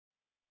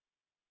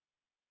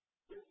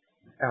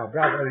our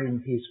brother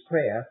in his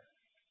prayer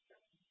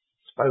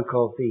spoke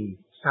of the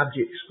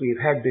subjects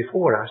we've had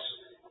before us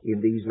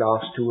in these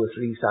last 2 or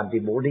 3 Sunday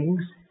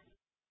mornings.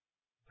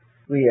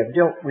 We have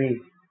dealt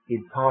with,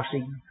 in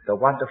passing, the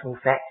wonderful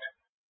fact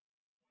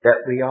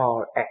that we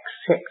are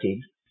accepted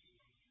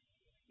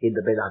in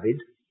the beloved,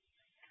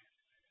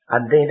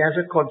 and then as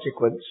a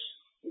consequence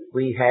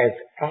we have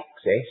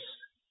access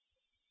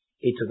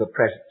into the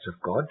presence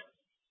of God.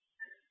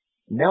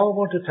 Now I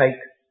want to take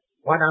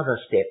one other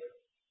step.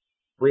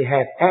 We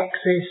have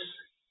access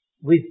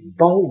with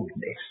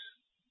boldness.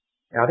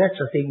 Now that's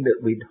a thing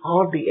that we'd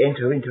hardly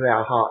enter into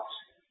our hearts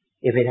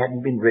if it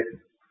hadn't been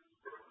written.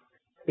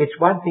 It's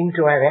one thing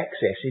to have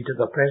access into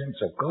the presence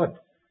of God,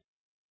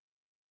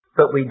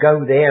 but we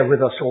go there with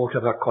a sort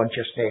of a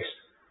consciousness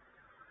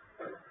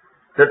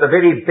that the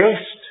very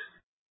best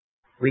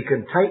we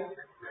can take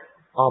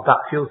are but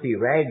filthy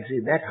rags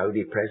in that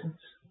holy presence.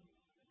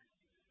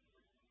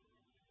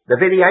 The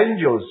very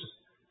angels,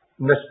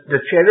 the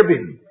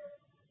cherubim,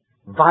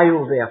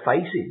 veil their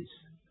faces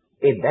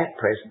in that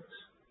presence.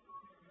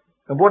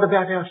 And what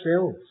about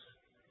ourselves?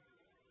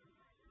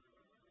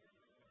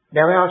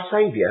 Now our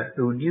Saviour,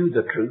 who knew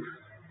the truth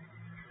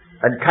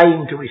and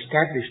came to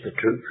establish the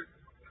truth,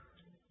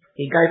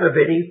 he gave a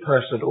very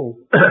personal,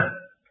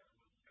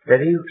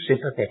 very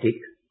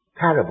sympathetic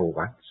parable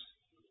once.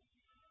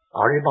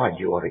 I'll remind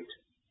you of it.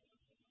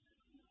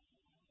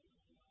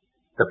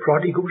 The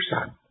prodigal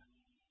son.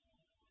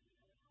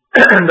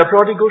 The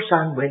prodigal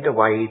son went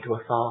away to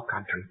a far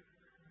country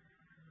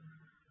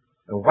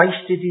and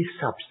wasted his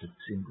substance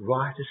in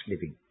riotous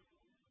living.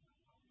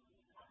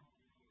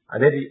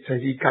 And then it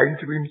says he came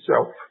to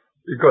himself.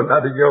 He got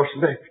nothing else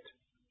left.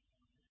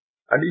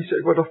 And he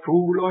said, what a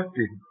fool I've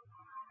been.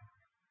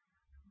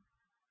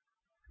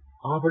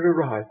 I will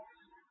arise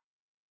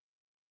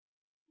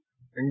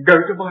and go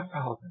to my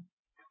father.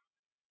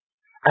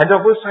 And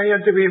I will say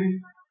unto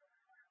him,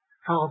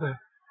 Father,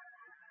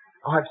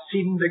 I have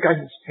sinned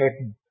against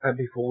heaven and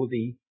before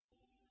thee,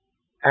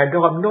 and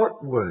I'm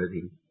not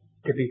worthy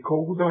to be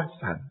called thy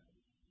son.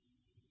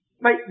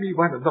 Make me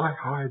one of thy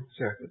hired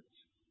servants.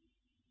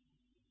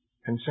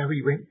 And so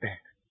he went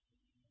back.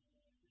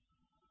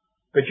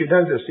 But you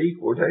know the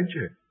sequel, don't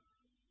you?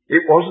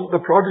 It wasn't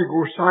the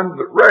prodigal son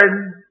that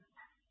ran.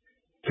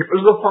 It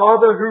was the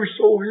father who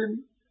saw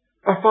him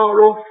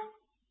afar off,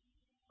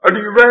 and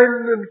he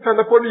ran and fell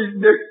upon his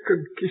neck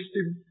and kissed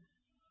him.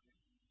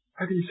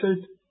 And he said,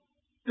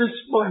 this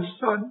my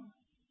son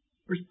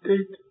was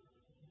dead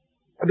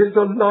and is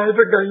alive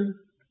again,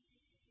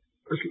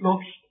 was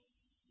lost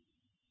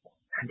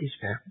and is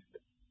found.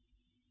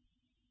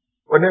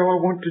 Well, now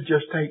I want to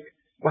just take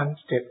one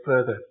step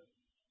further.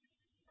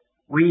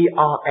 We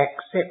are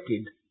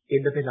accepted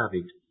in the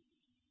beloved.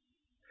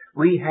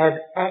 We have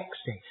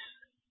access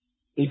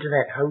into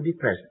that holy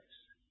presence.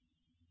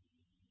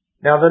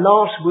 Now the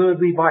last word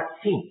we might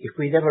think, if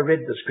we never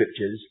read the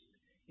scriptures,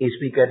 is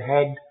we could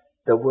add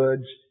the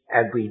words,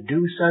 and we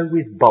do so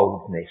with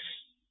boldness.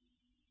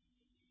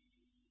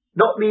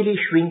 Not merely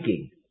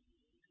shrinking,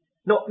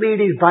 not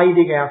merely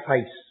veiling our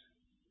face.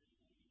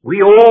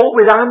 We all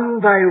with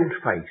unveiled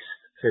face,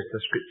 says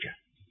the scripture,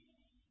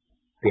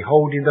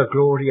 beholding the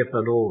glory of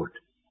the Lord,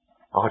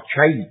 are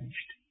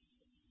changed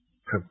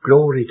from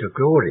glory to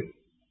glory,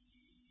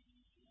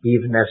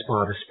 even as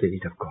by the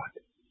Spirit of God.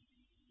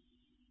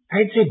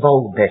 Fancy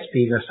boldness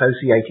being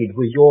associated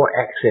with your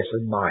access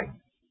and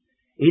mine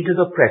into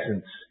the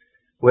presence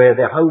where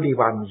the holy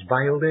ones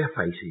veil their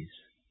faces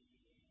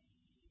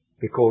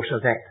because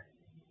of that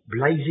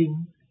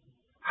blazing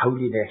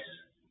holiness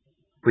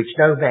which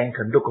no man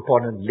can look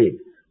upon and live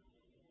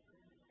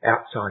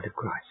outside of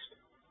Christ.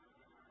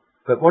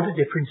 But what a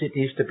difference it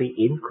is to be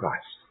in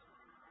Christ,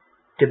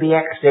 to be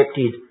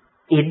accepted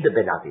in the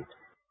beloved,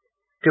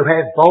 to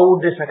have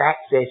boldness and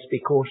access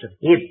because of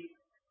him.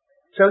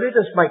 So let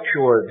us make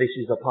sure this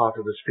is a part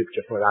of the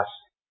scripture for us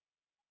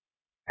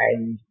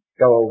and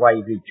go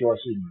away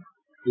rejoicing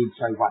in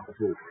so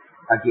wonderful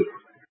a gift.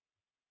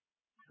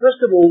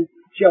 First of all,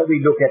 shall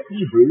we look at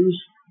Hebrews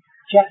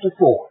chapter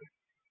 4.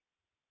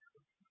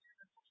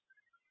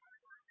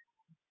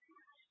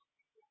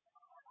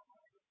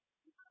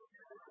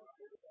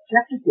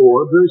 Chapter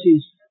 4,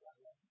 verses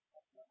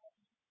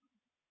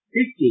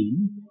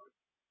 15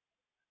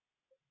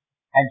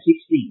 and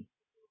 16.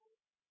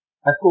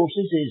 Of course,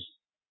 this is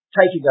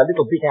taking a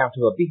little bit out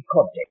of a big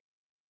context.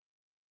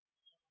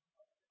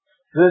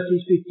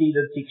 Verses 15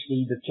 and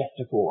 16 of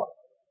chapter 4.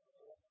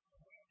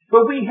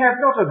 For we have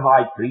not an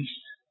high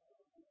priest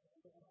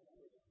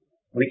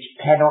which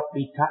cannot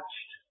be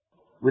touched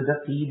with the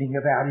feeling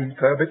of our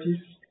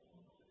infirmities.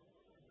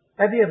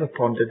 Have you ever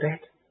pondered that?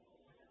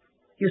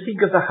 You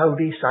think of the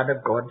Holy Son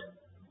of God,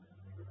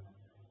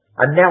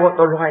 and now at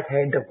the right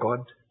hand of God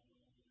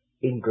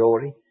in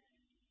glory.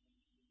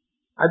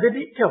 And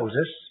then it tells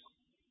us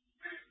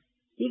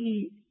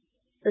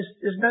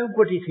there's no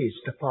good it is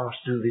to pass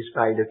through this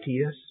vale of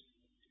tears.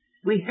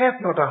 We have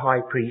not a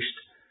high priest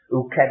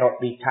who cannot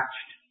be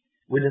touched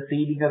with the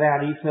feeling of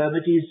our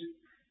infirmities,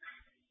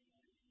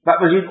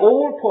 but was in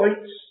all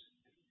points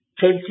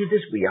tempted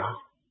as we are,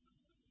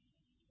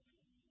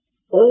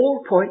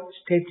 all points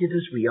tempted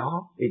as we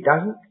are. It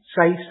doesn't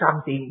say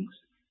some things,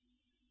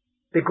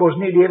 because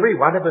nearly every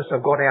one of us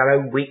have got our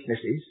own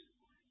weaknesses,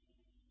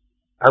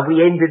 and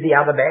we envy the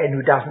other man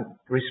who doesn't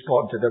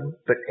respond to them.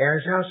 But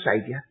as our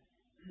Saviour,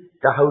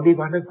 the Holy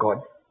One of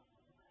God,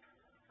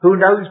 who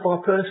knows by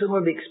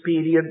personal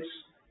experience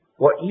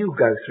what you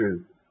go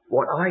through,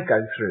 what I go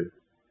through.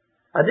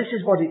 And this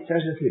is what it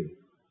says of him.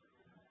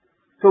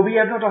 For we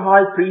have not a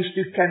high priest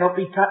who cannot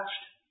be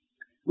touched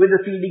with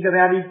the feeling of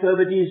our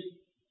infirmities,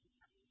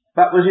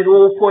 but was in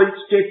all points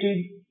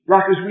tempted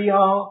like as we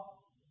are,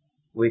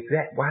 with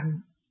that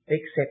one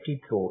accepted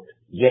thought,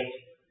 yet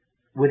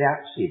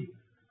without sin.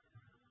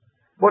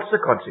 What's the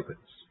consequence?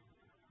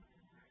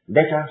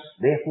 Let us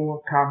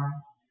therefore come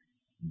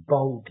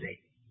boldly.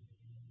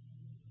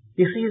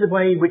 You see the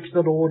way in which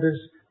the Lord has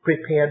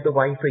prepared the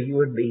way for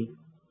you and me.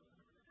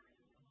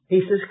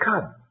 He says,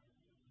 come,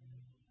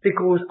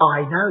 because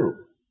I know.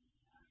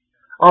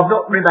 I've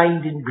not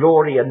remained in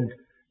glory and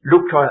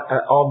looked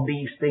on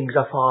these things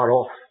afar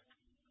off.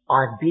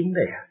 I've been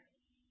there.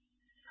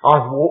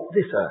 I've walked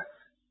this earth.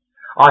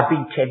 I've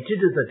been tempted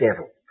of the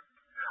devil.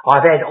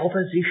 I've had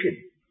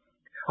opposition.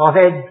 I've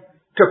had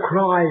to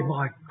cry,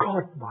 my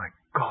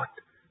God,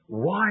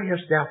 why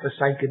hast thou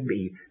forsaken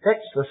me? That's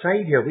the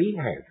Saviour we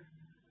have.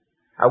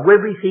 And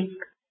when we think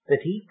that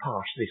he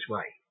passed this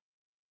way,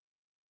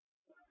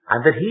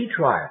 and that he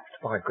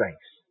triumphed by grace,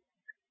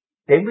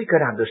 then we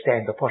can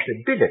understand the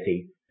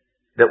possibility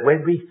that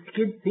when we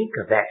think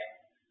of that,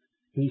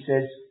 he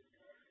says,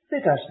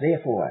 let us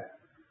therefore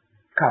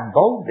come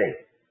boldly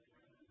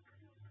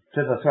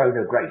to the throne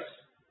of grace,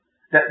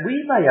 that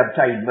we may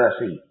obtain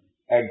mercy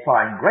and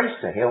find grace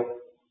to help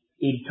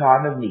in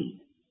time of need.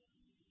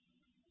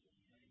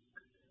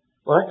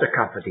 Well, that's a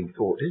comforting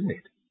thought, isn't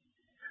it?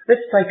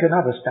 Let's take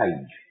another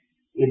stage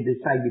in the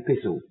same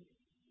epistle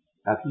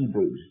of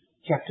Hebrews,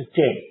 chapter 10.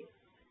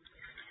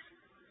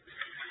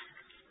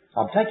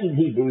 I'm taking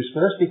Hebrews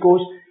first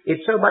because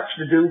it's so much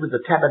to do with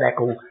the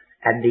tabernacle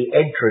and the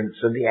entrance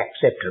and the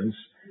acceptance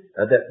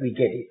that we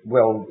get it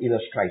well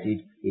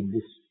illustrated in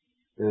this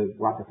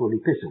wonderful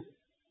epistle.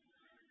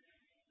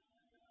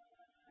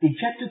 In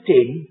chapter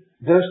 10,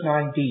 verse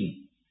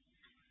 19.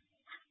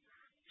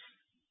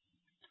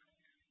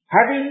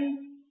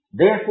 Having,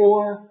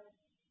 therefore,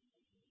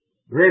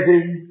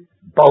 brethren,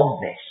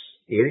 boldness.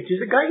 Here it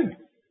is again.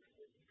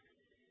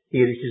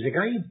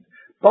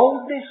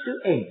 Boldness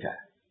to enter.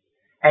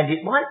 And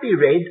it might be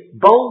read,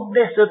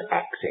 boldness of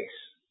access.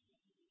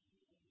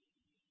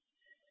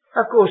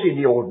 Of course, in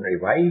the ordinary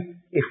way,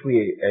 if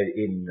we're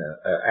in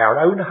our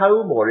own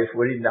home, or if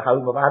we're in the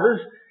home of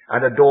others,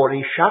 and a door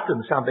is shut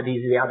and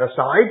somebody's the other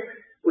side,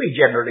 we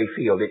generally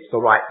feel it's the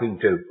right thing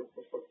to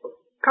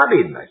come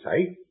in, they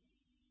say.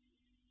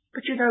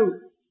 But you know,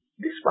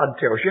 this one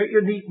tells you,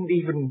 you needn't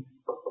even...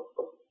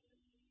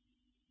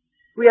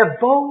 We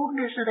have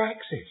boldness of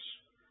access.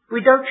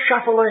 We don't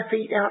shuffle our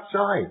feet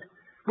outside.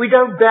 We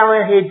don't bow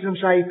our heads and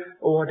say,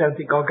 oh, I don't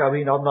think I'll go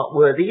in, I'm not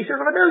worthy. He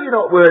says, I know you're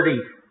not worthy.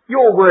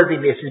 Your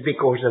worthiness is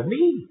because of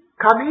me.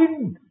 Come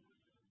in.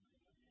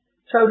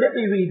 So let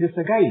me read this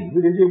again.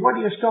 What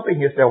are you stopping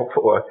yourself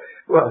for?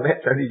 Well,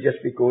 that's only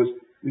just because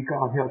we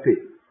can't help it.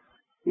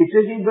 It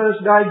says in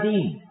verse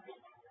 19,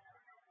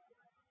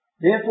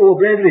 Therefore,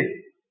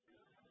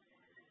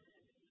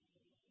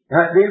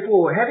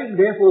 having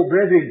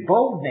brethren,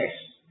 boldness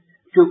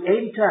to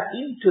enter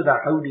into the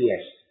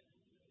holiest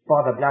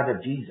by the blood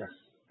of Jesus,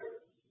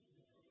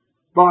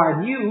 by a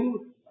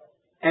new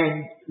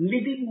and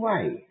living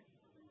way.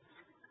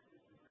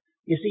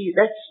 You see,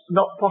 that's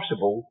not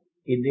possible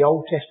in the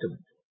Old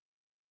Testament.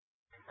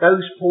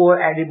 Those poor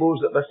animals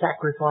that were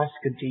sacrificed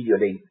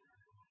continually,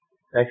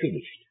 they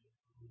finished.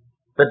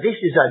 But this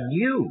is a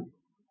new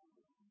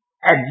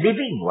and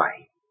living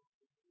way.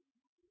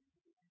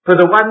 For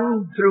the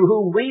one through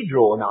whom we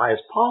draw nigh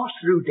has passed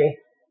through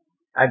death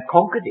and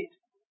conquered it,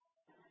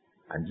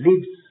 and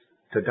lives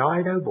to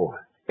die no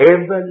more.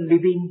 Ever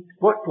living,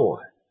 what for?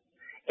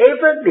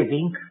 Ever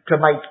living to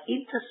make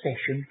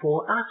intercession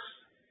for us.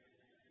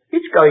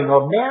 It's going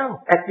on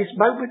now, at this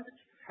moment,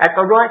 at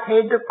the right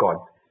hand of God.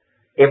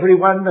 Every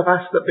one of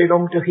us that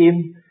belong to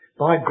him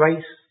by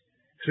grace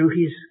through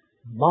his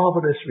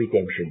marvellous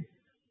redemption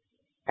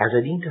as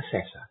an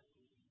intercessor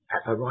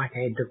at the right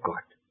hand of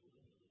God.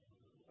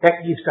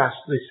 That gives us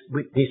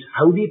this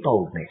holy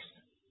boldness.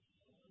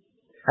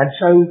 And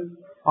so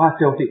I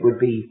felt it would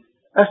be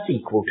a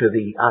sequel to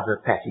the other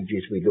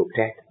passages we looked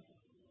at.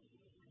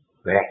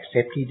 We're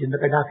accepted in the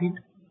beloved.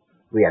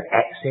 We have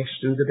access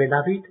through the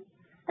beloved.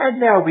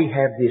 And now we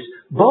have this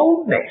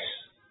boldness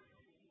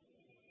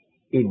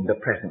in the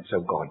presence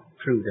of God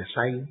through the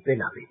same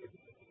beloved.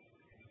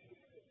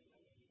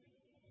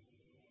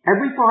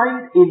 And we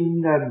find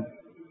in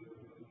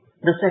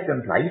the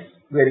second place,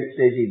 where it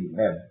says in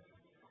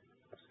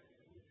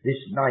this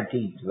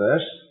 19th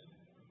verse,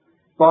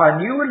 by a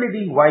new and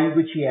living way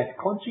which he hath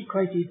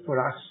consecrated for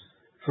us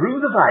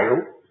through the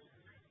veil,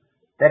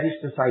 that is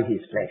to say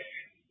his flesh,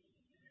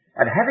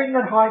 and having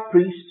a high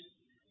priest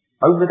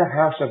over the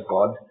house of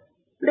God,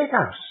 let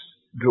us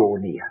draw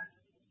near.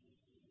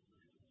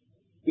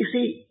 You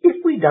see, if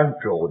we don't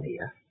draw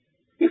near,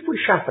 if we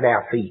shuffle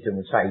our feet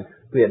and say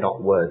we're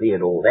not worthy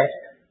and all that,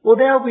 well,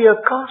 now we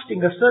are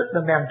casting a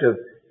certain amount of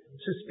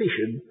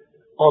suspicion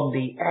on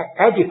the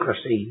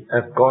adequacy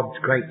of God's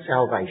great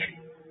salvation.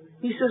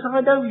 He says,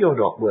 I know you're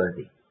not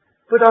worthy,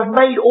 but I've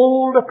made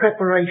all the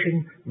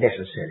preparation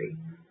necessary.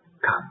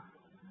 Come,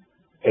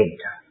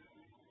 enter.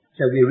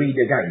 So we read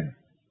again,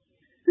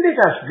 let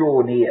us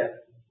draw near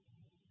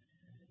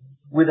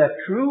with a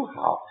true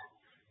heart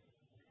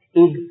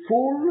in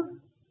full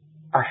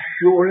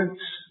assurance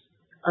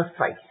of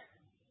faith.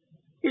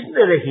 Isn't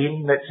there a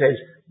hymn that says,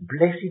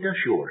 blessed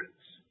assurance?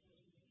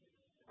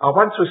 I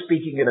once was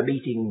speaking at a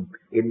meeting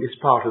in this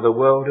part of the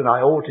world and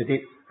I altered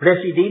it,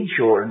 blessed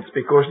insurance,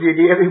 because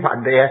nearly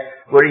everyone there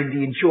were in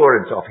the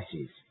insurance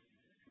offices.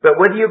 But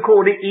whether you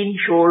call it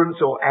insurance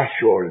or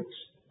assurance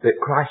that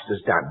Christ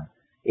has done,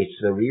 it's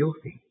the real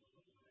thing.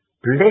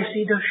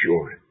 Blessed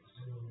assurance,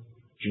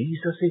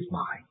 Jesus is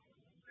mine.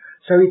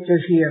 So it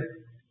says here,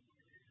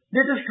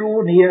 let us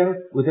draw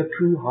near with a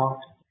true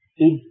heart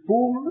in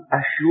full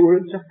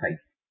assurance of faith,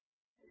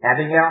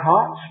 having our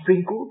hearts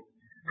sprinkled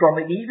from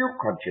an evil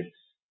conscience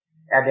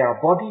and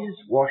our bodies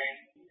washed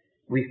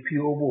with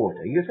pure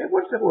water. You say,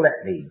 what does all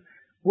that mean?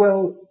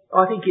 Well,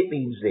 I think it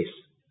means this.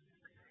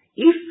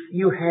 If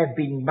you have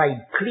been made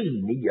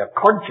clean in your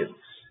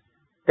conscience,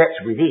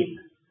 that's within,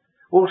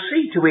 well,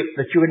 see to it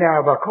that you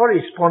now have a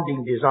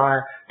corresponding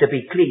desire to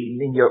be clean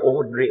in your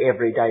ordinary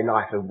everyday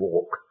life and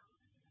walk.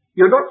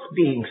 You're not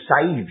being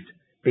saved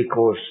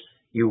because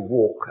you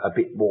walk a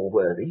bit more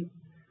worthy,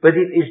 but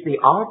it is the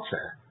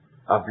answer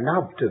of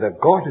love to the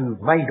God who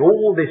made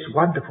all this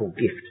wonderful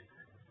gift.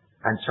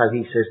 And so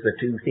he says the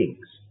two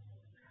things.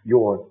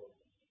 Your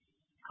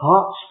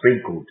heart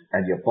sprinkled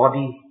and your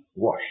body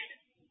washed.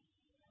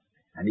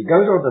 And he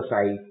goes on to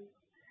say,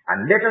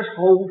 and let us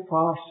hold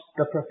fast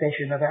the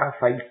profession of our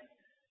faith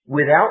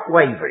without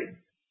wavering.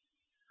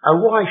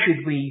 And why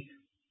should we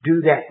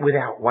do that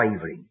without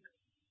wavering?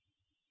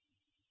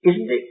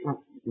 Isn't it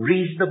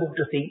reasonable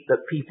to think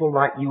that people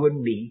like you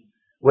and me,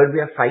 when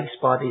we are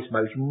faced by this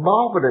most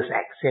marvellous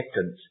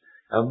acceptance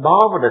and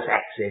marvellous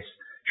access,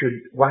 should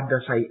one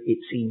day say, it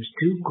seems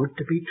too good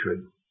to be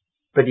true?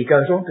 But he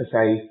goes on to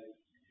say,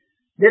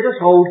 let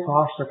us hold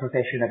fast the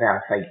profession of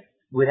our faith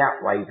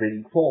without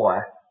wavering,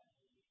 for,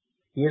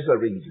 here's the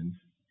reason,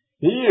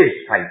 he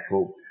is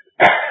faithful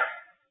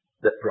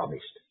that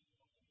promised.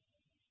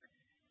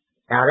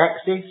 Our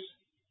access,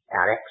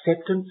 our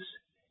acceptance,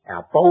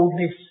 our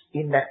boldness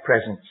in that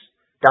presence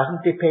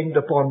doesn't depend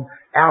upon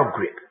our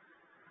grip,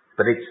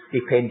 but it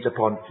depends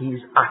upon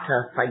his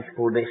utter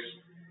faithfulness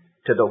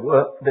to the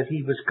work that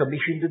he was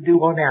commissioned to do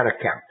on our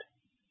account.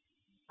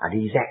 And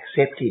he's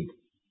accepted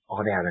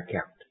on our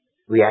account.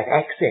 We have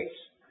access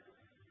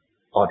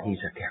on his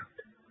account.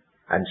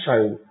 And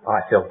so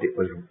I felt it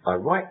was a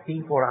right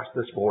thing for us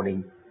this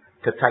morning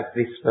to take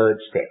this third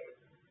step.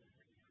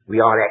 We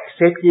are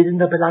accepted in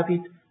the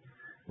beloved.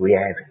 We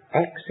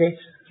have access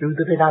through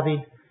the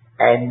beloved.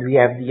 And we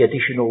have the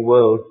additional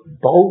word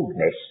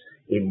boldness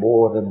in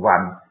more than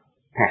one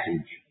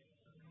passage.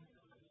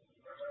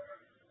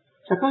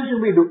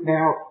 Supposing we look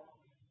now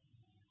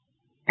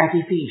at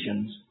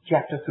Ephesians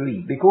chapter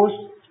 3, because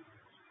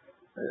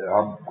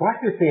I'm quite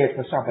prepared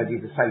for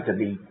somebody to say to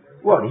me,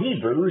 well,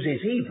 Hebrews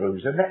is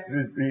Hebrews, and that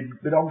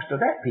belongs to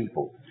that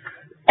people.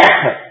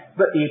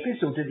 But the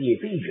epistle to the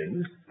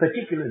Ephesians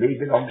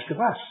particularly belongs to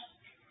us.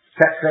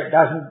 Perhaps that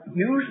doesn't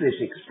use this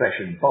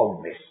expression,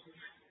 boldness.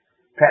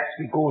 Perhaps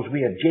because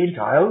we are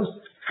Gentiles,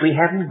 we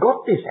haven't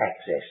got this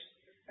access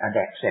and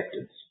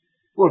acceptance.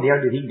 Well, the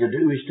only thing to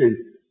do is to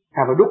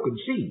have a look and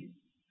see.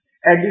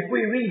 And if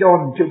we read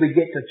on till we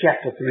get to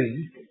chapter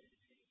 3,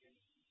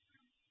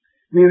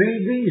 we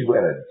read these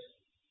words.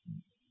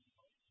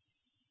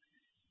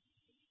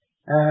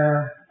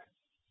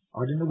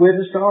 I don't know where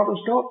to start or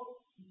stop.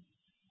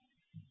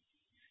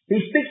 He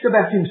speaks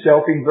about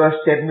himself in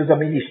verse 7 as a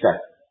minister.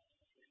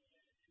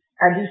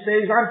 And he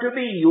says, unto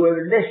me you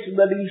are less than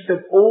the least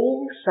of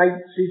all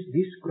saints is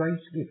this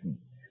grace given.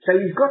 So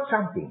he's got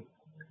something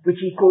which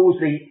he calls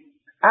the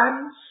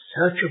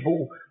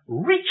unsearchable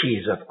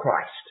riches of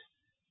Christ.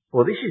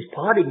 Well, this is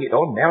piling it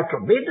on now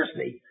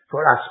tremendously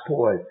for us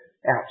poor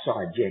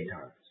outside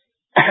Gentiles.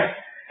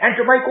 And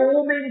to make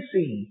all men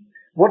see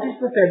what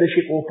is the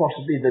fellowship or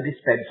possibly the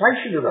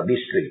dispensation of the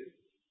mystery,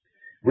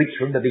 which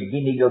from the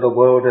beginning of the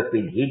world hath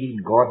been hid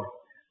in God,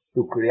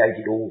 who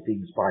created all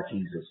things by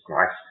Jesus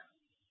Christ,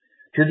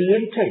 to the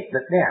intent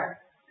that now,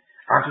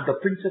 unto the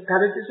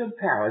principalities and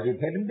powers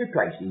in heavenly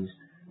places,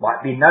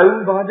 might be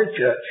known by the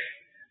church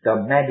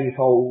the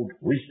manifold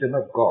wisdom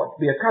of God.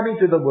 We are coming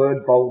to the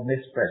word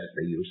boldness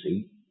presently, you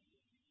see.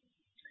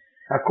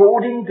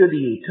 According to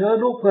the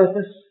eternal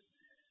purpose,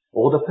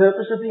 or the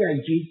purpose of the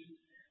ages,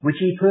 which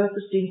he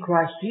purposed in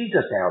Christ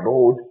Jesus our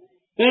Lord,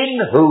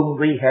 in whom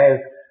we have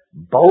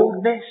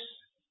boldness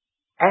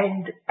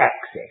and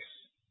access.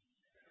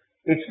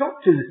 It's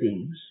not two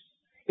things.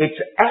 It's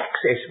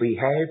access we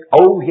have.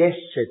 Oh yes,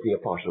 said the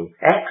apostle,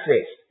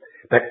 access.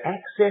 But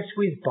access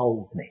with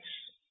boldness.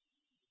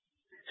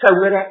 So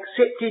we're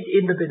accepted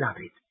in the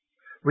beloved.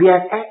 We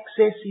have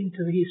access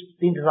into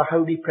the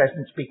holy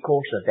presence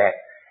because of that,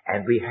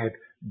 and we have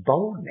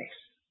boldness.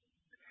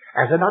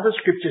 As another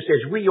scripture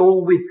says, we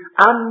all with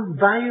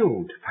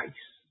unveiled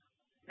face,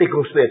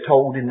 because we're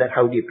told in that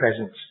holy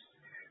presence,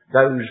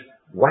 those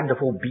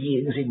wonderful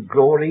beings in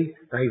glory,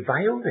 they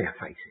veil their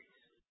faces.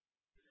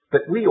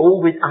 But we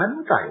all with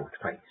unveiled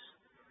face.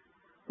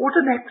 What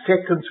an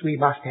acceptance we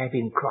must have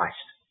in Christ,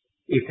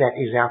 if that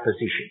is our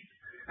position.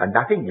 And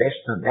nothing less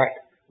than that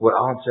will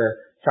answer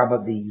some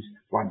of these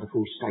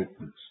wonderful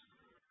statements.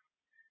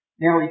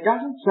 Now it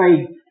doesn't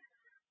say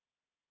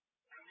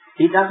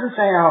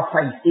our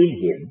faith in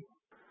him.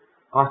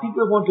 I think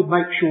we want to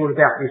make sure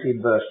about this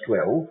in verse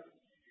 12.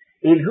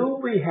 In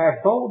whom we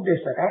have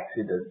boldness of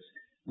access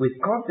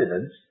with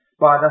confidence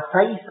by the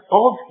faith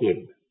of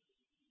him.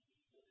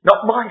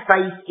 Not my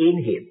faith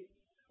in him.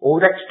 Oh,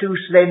 that's too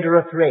slender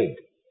a thread.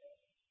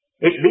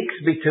 It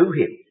links me to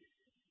him.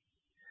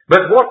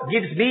 But what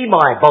gives me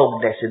my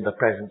boldness in the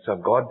presence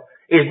of God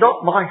is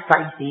not my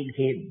faith in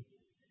him,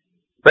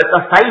 but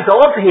the faith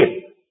of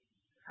him.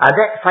 And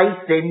that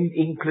faith then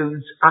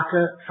includes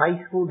utter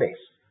faithfulness.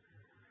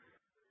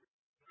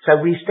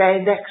 So we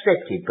stand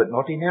accepted, but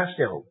not in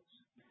ourselves.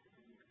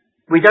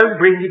 We don't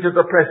bring into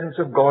the presence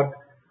of God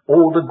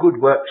all the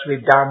good works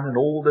we've done and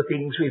all the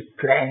things we've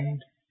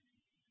planned,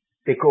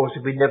 because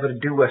we never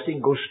do a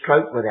single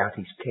stroke without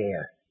his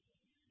care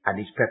and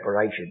his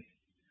preparation.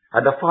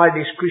 And the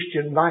finest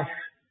Christian life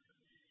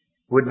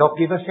would not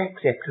give us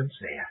acceptance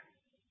there.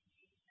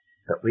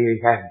 But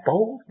we have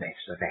boldness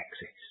of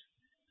access,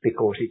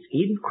 because it's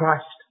in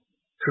Christ,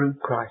 through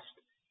Christ,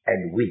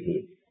 and with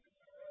him.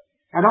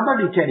 And I'm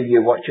only telling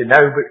you what you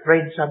know, but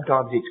friends,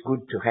 sometimes it's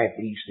good to have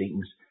these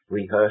things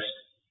rehearsed,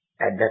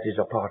 and that is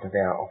a part of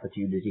our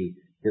opportunity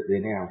that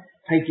we're now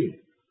taking.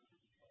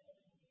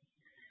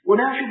 Well,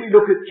 now should we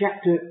look at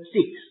chapter 6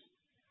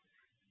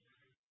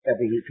 of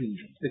the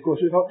Ephesians, because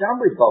we're not done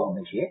with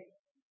boldness yet.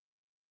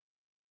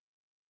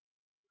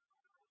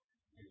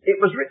 It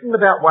was written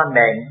about one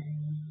man,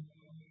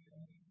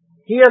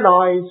 here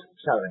lies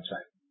so-and-so,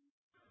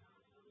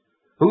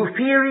 who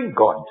fearing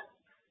God,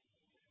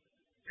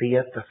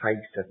 feared the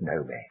face of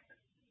no man.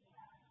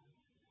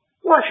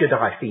 Why should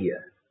I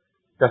fear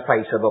the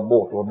face of a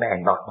mortal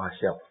man like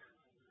myself,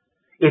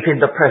 if in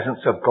the presence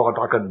of God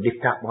I can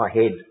lift up my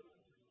head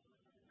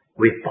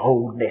with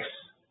boldness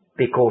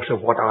because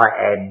of what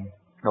I am,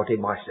 not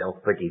in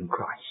myself, but in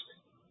Christ?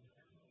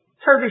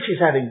 So this is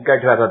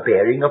going to have a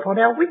bearing upon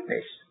our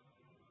witness,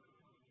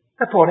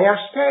 upon our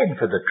stand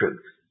for the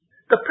truth.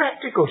 The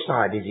practical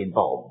side is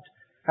involved.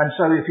 And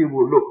so if you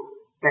will look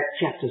at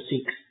chapter 6,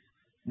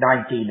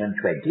 19 and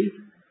 20,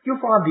 you'll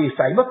find the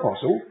same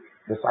apostle,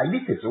 the same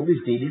epistle,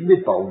 is dealing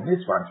with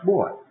boldness once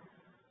more.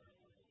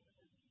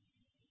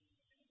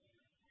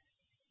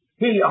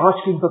 He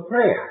asking for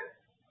prayer,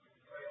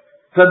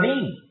 for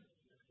me,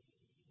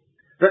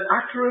 that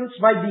utterance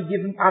may be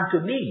given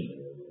unto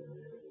me.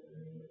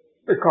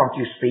 But can't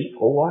you speak?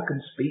 Oh, I can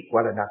speak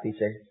well enough, he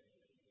says.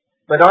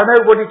 But I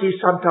know what it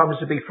is sometimes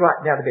to be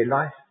frightened out of your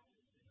life,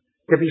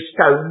 to be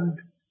stoned,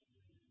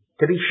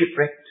 to be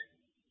shipwrecked,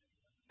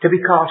 to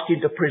be cast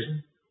into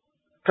prison,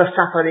 to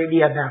suffer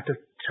any amount of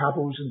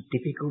troubles and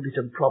difficulties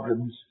and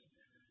problems.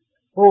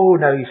 Oh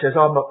no, he says,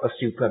 I'm not the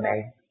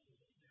Superman.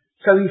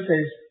 So he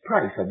says,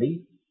 pray for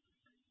me.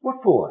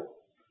 What for?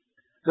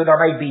 That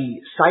I may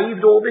be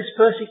saved all this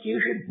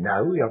persecution?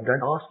 No, I'm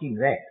not asking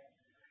that.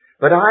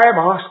 But I am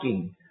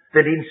asking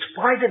that in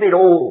spite of it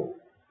all,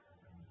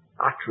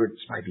 utterance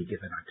may be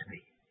given unto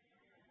me.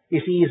 You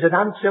see, it's an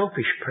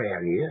unselfish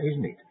prayer here,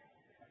 isn't it?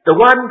 The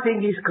one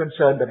thing he's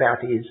concerned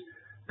about is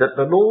that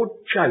the Lord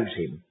chose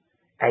him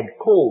and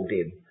called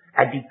him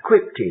and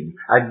equipped him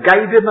and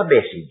gave him a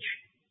message.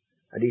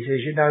 And he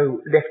says,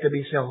 left to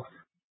myself,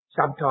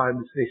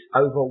 sometimes this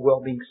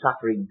overwhelming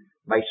suffering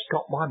may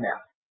stop my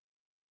mouth.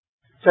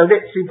 So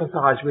let's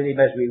sympathize with him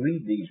as we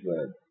read these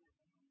words.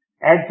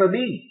 And for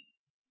me,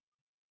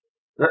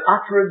 that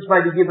utterance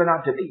may be given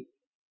unto me,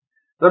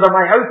 that I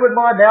may open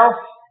my mouth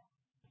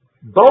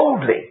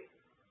boldly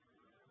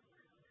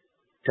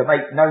to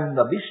make known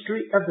the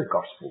mystery of the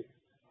gospel,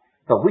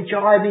 for which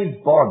I am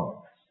in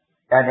bonds,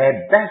 an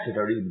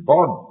ambassador in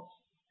bonds.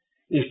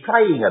 He's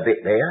playing a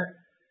bit there.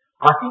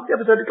 I think there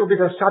was a little bit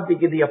of something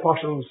in the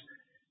apostles'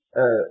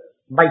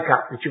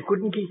 make-up that you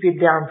couldn't keep him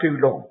down too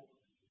long.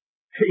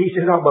 He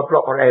said, I'm a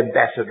proper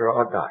ambassador,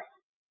 aren't I?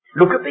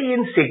 Look at the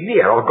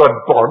insignia, I've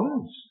got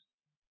bonds.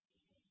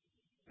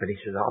 But he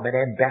says, I'm an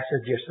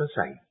ambassador just the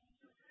same.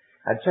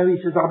 And so he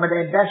says, I'm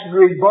an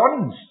ambassador in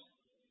bonds.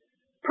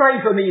 Pray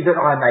for me that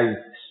I may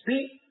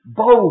speak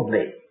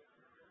boldly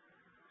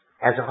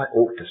as I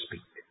ought to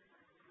speak.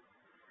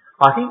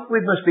 I think we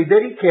must be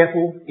very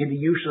careful in the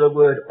use of the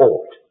word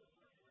ought.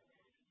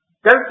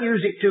 Don't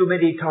use it too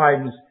many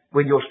times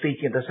when you're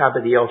speaking to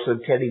somebody else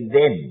and telling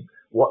them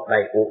what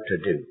they ought to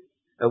do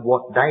and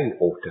what they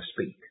ought to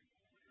speak.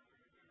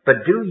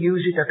 But do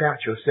use it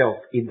about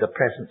yourself in the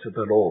presence of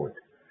the Lord,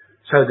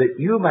 so that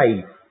you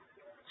may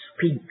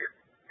speak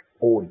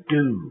or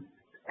do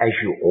as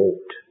you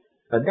ought.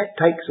 And that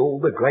takes all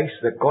the grace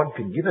that God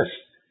can give us,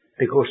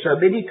 because so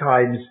many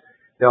times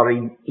there are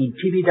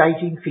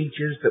intimidating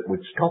features that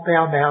would stop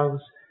our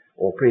mouths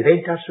or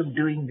prevent us from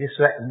doing this,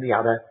 that and the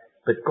other,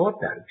 but God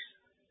knows.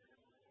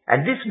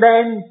 And this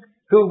man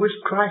who was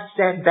Christ's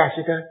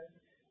ambassador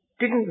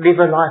didn't live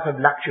a life of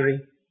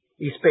luxury.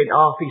 He spent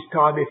half his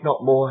time, if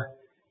not more,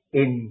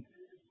 in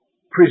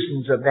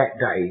prisons of that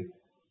day.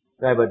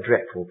 They were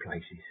dreadful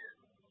places.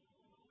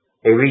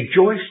 He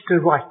rejoiced to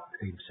write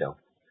himself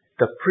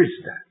the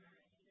prisoner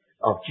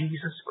of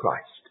Jesus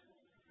Christ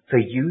for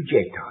you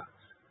Gentiles.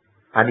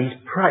 And he's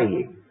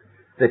praying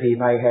that he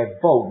may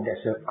have boldness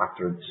of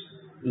utterance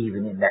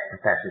even in that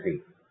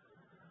capacity.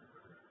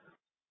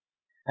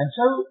 And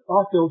so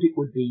I felt it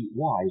would be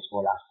wise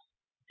for us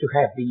to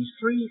have these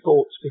three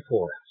thoughts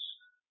before us.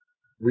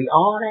 We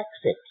are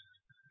accepted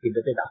in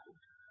the Beloved.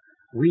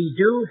 We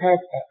do have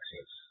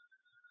access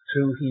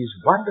through his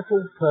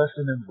wonderful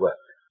person and work.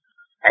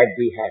 And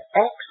we have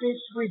access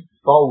with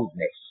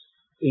boldness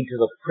into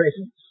the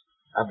presence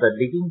of the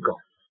living God.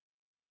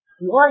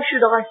 Why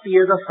should I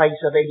fear the face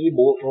of any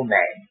mortal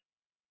man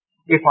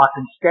if I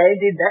can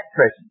stand in that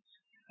presence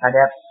and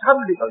have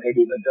some little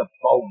element of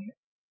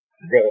boldness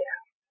there?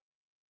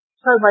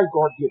 So may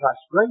God give us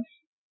grace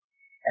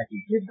as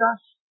he gives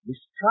us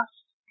this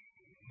trust,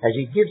 as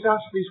he gives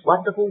us this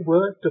wonderful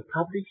word to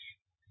publish,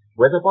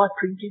 whether by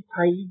printed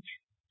page,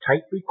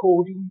 tape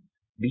recording,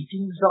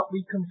 meetings that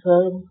we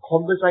confirm,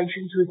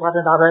 conversations with one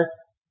another.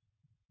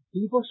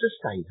 He will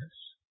sustain us.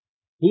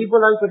 He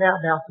will open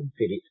our mouth and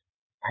fill it,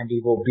 and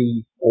he will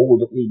be all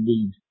that we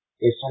need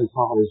as so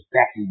far as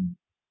backing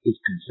is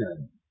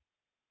concerned.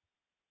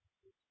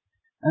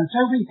 And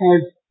so we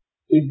have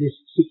in this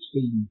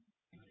 6th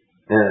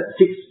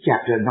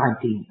chapter,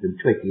 19th and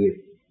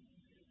 20th.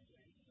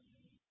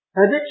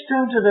 Let's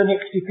turn to the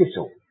next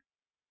epistle,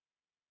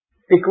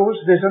 because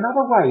there's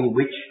another way in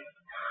which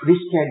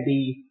this can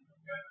be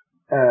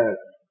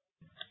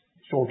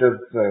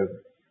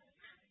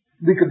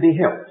we can be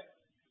helped.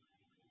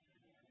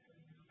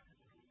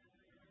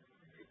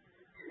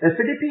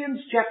 Philippians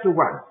chapter 1,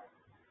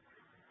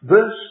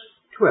 verse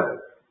 12.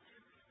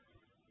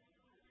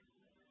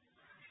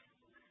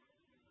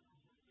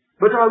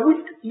 But I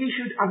would ye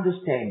should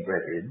understand,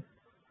 brethren,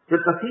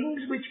 that the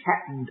things which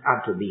happened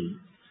unto me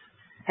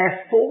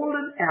have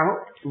fallen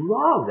out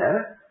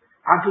rather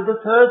unto the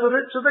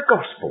furtherance of the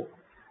gospel.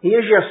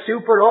 Here's your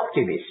super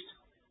optimist.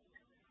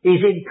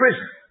 He's in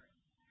prison.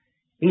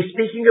 He's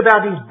speaking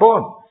about his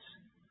bonds.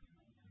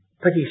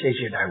 But he says,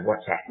 you know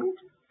what's happened?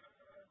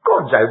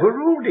 God's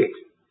overruled it.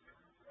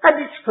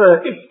 And it's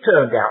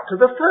turned out to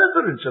the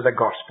furtherance of the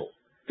gospel.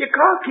 You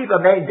can't keep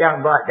a man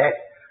down like that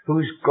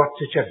who's got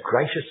such a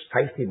gracious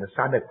faith in the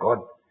Son of God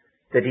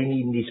that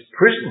in his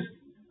prison,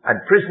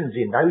 and prisons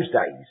in those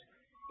days,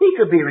 he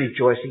could be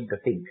rejoicing to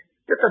think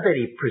that the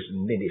very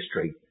prison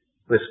ministry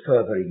was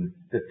furthering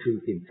the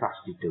truth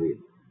entrusted to him.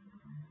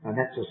 And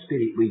that's a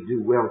spirit we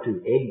do well to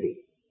envy.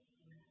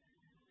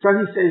 So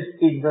he says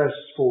in verse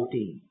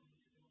 14,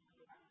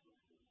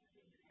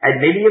 and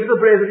many of the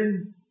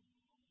brethren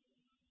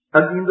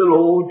and in the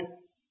Lord,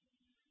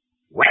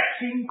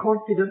 waxing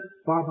confident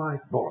by my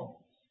bonds,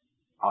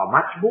 are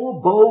much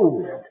more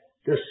bold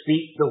to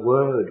speak the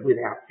word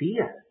without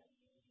fear.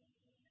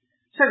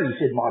 So he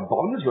said, my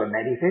bonds were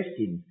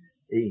manifesting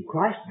in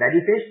Christ,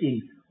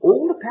 manifesting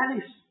all the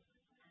palace,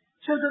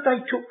 so that they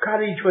took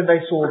courage when they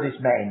saw this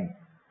man,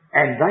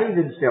 and they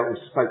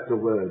themselves spoke the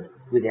word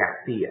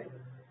without fear.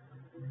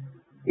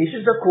 He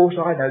says, of course,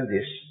 I know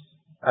this,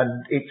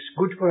 and it's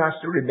good for us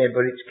to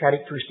remember it's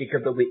characteristic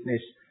of the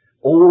witness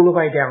all the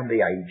way down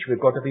the age. We've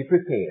got to be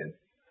prepared.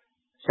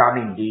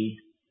 Some indeed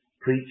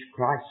preach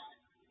Christ,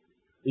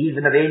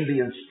 even of envy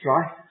and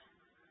strife,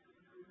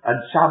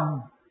 and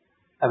some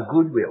of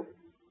goodwill.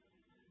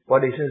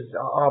 But he says,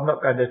 I'm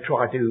not going to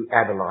try to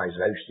analyse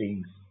those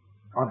things.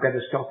 I'm going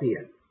to stop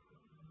here.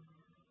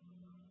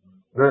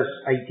 Verse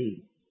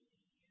 18.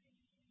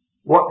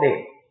 What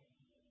then?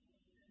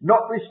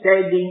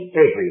 Notwithstanding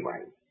every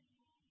way,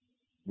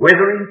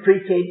 whether in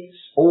pretense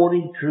or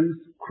in truth,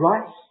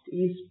 Christ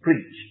is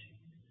preached.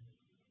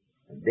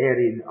 And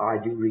therein I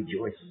do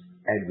rejoice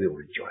and will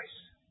rejoice.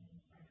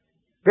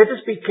 Let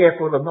us be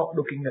careful of not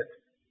looking at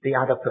the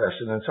other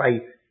person and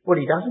say, well,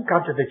 he doesn't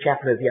come to the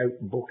chapel of the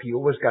open book, he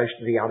always goes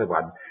to the other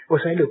one. We'll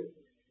say, look,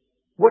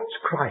 what's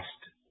Christ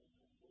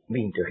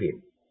mean to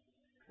him?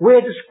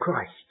 Where does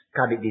Christ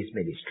come in his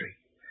ministry?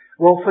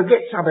 Well,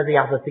 forget some of the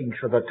other things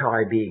for the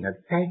time being and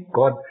thank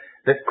God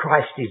that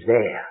Christ is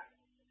there.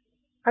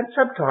 And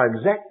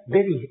sometimes that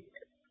very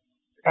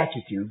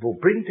attitude will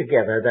bring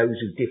together those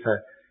who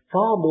differ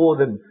far more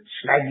than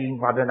slagging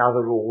one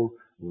another or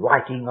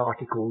writing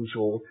articles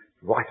or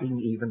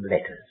writing even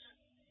letters.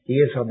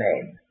 Here's a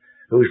man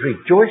who's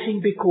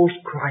rejoicing because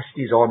Christ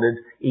is honoured,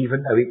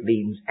 even though it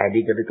means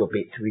adding a little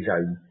bit to his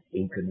own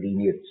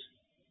inconvenience.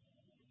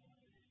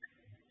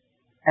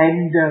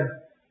 And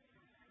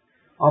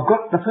I've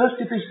got the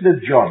first epistle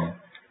of John,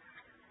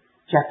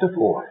 chapter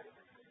 4,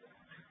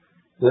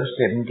 verse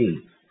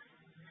 17.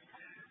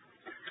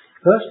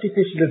 First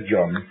epistle of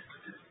John,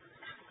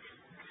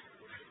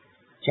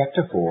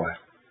 chapter 4,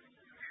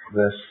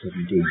 verse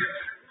 17.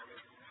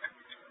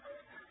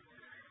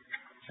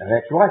 Now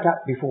that's right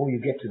up before you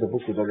get to the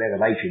book of the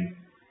Revelation,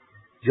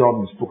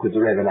 John's book of the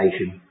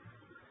Revelation.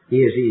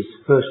 Here's his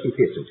first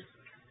epistle,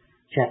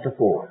 chapter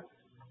 4.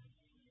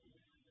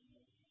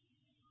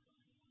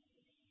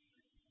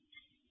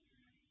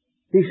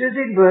 He says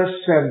in verse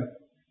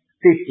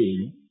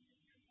 15,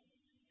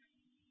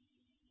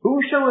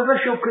 "Whosoever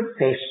shall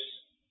confess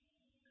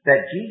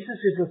that Jesus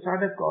is the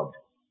Son of God,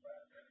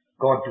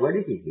 God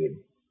dwelleth in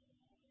him,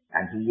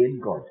 and he in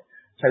God."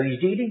 So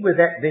he's dealing with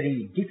that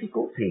very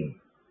difficult thing,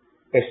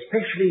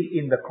 especially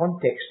in the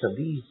context of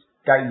these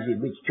days in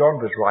which John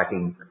was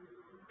writing,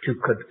 to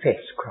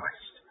confess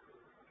Christ.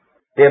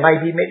 There may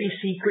be many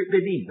secret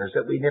believers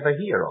that we never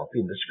hear of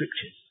in the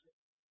Scriptures,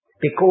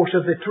 because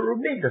of the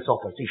tremendous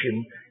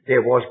opposition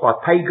there was by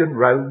pagan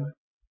Rome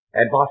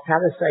and by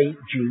Pharisaic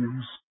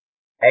Jews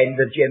and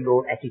the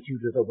general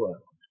attitude of the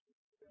world.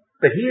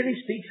 But here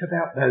he speaks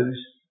about those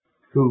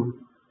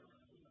who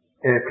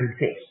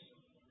confess.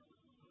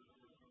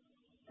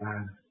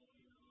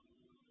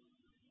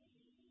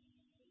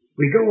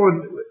 We go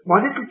on.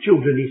 "My little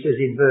children," he says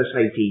in verse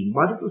 18,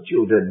 "My little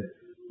children,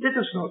 let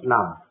us not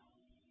love."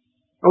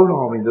 Oh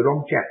no, I'm in the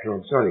wrong chapter,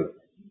 I'm sorry.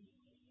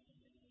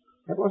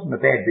 That wasn't a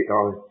bad bit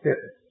I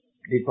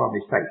did by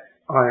mistake.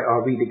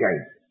 I'll read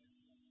again.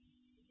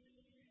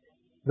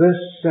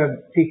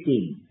 Verse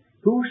 15.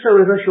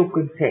 "Whosoever shall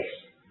confess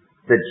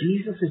that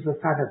Jesus is the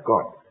Son of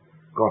God,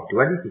 God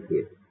dwelleth in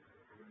him,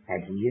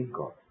 and he in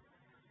God.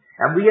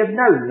 And we have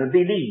known and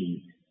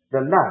believed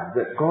the love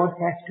that God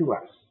hath to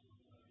us.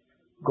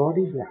 God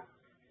is love.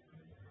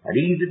 And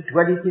he that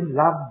dwelleth in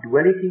love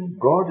dwelleth in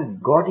God,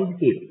 and God in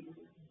him.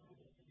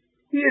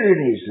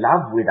 Herein is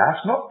love with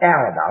us, not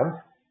our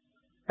love."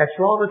 That's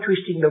rather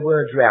twisting the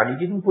words round.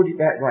 He didn't put it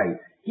that way.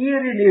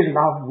 "Herein is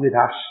love with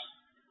us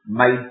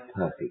made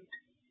perfect,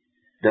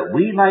 that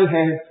we may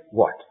have"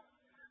 what?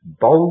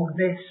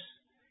 "Boldness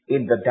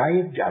in the day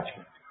of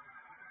judgment."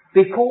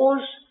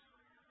 Because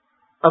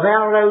of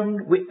our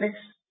own witness,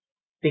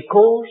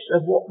 because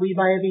of what we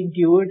may have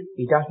endured.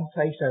 He doesn't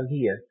say so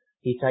here.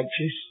 He takes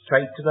you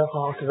straight to the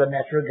heart of the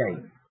matter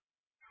again.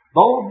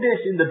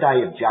 Boldness in the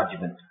day of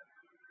judgment.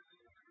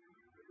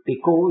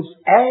 Because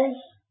as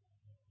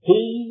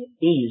he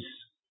is,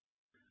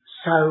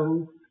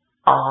 so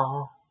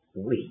are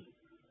we.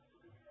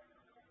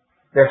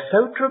 They're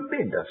so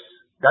tremendous.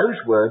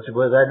 Those words,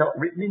 were they not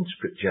written in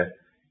Scripture,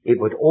 it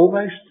would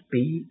almost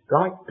be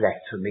like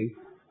blasphemy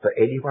for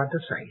anyone to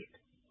say it.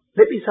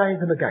 Let me say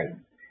them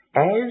again.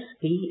 As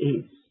he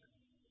is,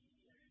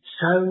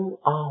 so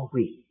are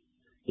we,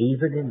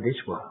 even in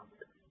this world.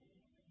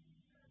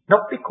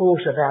 Not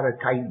because of our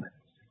attainments,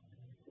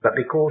 but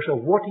because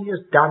of what he has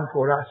done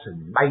for us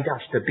and made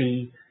us to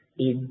be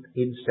in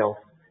himself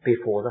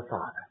before the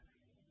Father.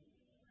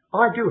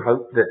 I do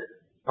hope that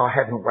I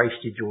haven't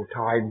wasted your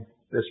time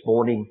this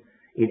morning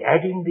in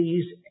adding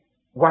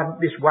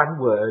this one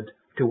word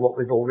to what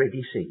we've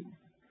already seen.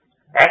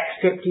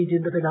 Accepted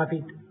in the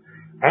Beloved,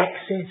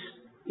 access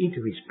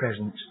into his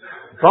presence,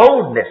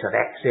 boldness of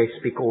access,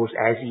 because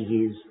as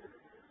he is,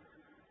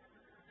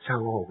 so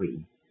are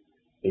we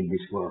in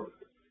this world.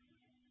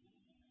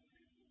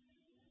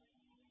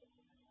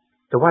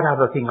 The one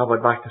other thing I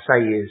would like to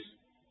say is,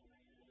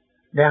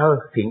 now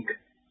think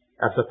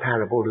of the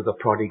parable of the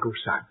prodigal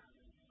son.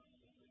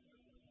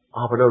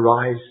 I will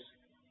arise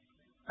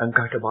and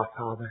go to my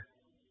father,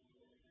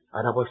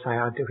 and I will say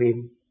unto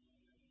him,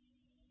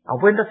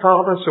 and when the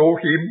father saw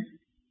him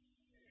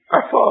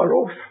afar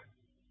off,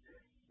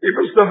 it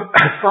was the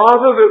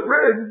father that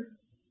ran,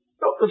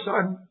 not the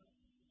son.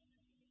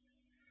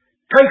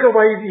 Take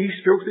away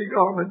these filthy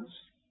garments.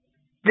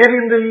 Give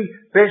him the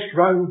best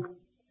robe.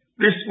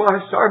 This my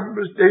son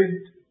was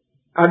dead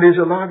and is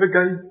alive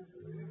again,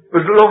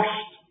 was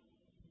lost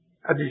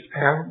and is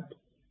found.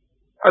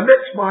 And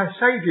that's my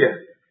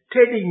Saviour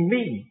telling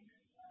me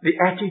the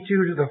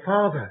attitude of the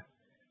Father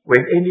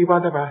when any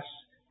one of us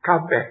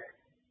come back.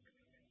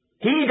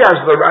 He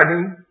does the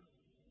running,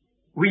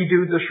 we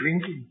do the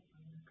shrinking.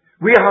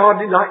 We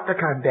hardly like to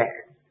come back.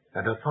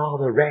 And the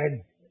Father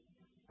ran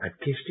and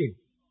kissed him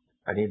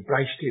and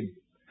embraced him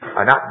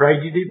and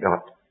upbraided him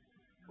not.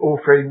 Oh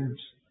friends,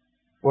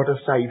 what a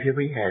Saviour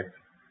we have.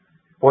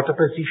 What a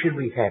position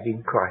we have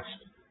in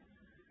Christ.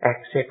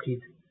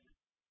 Accepted,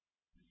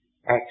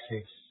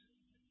 access,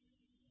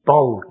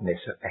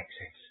 boldness of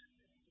access.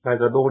 May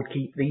the Lord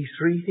keep these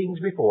three things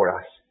before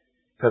us,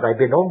 for they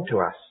belong to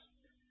us.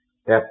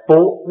 They're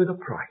bought with a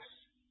price,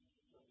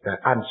 the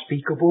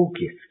unspeakable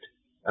gift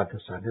of the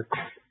Son of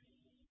God.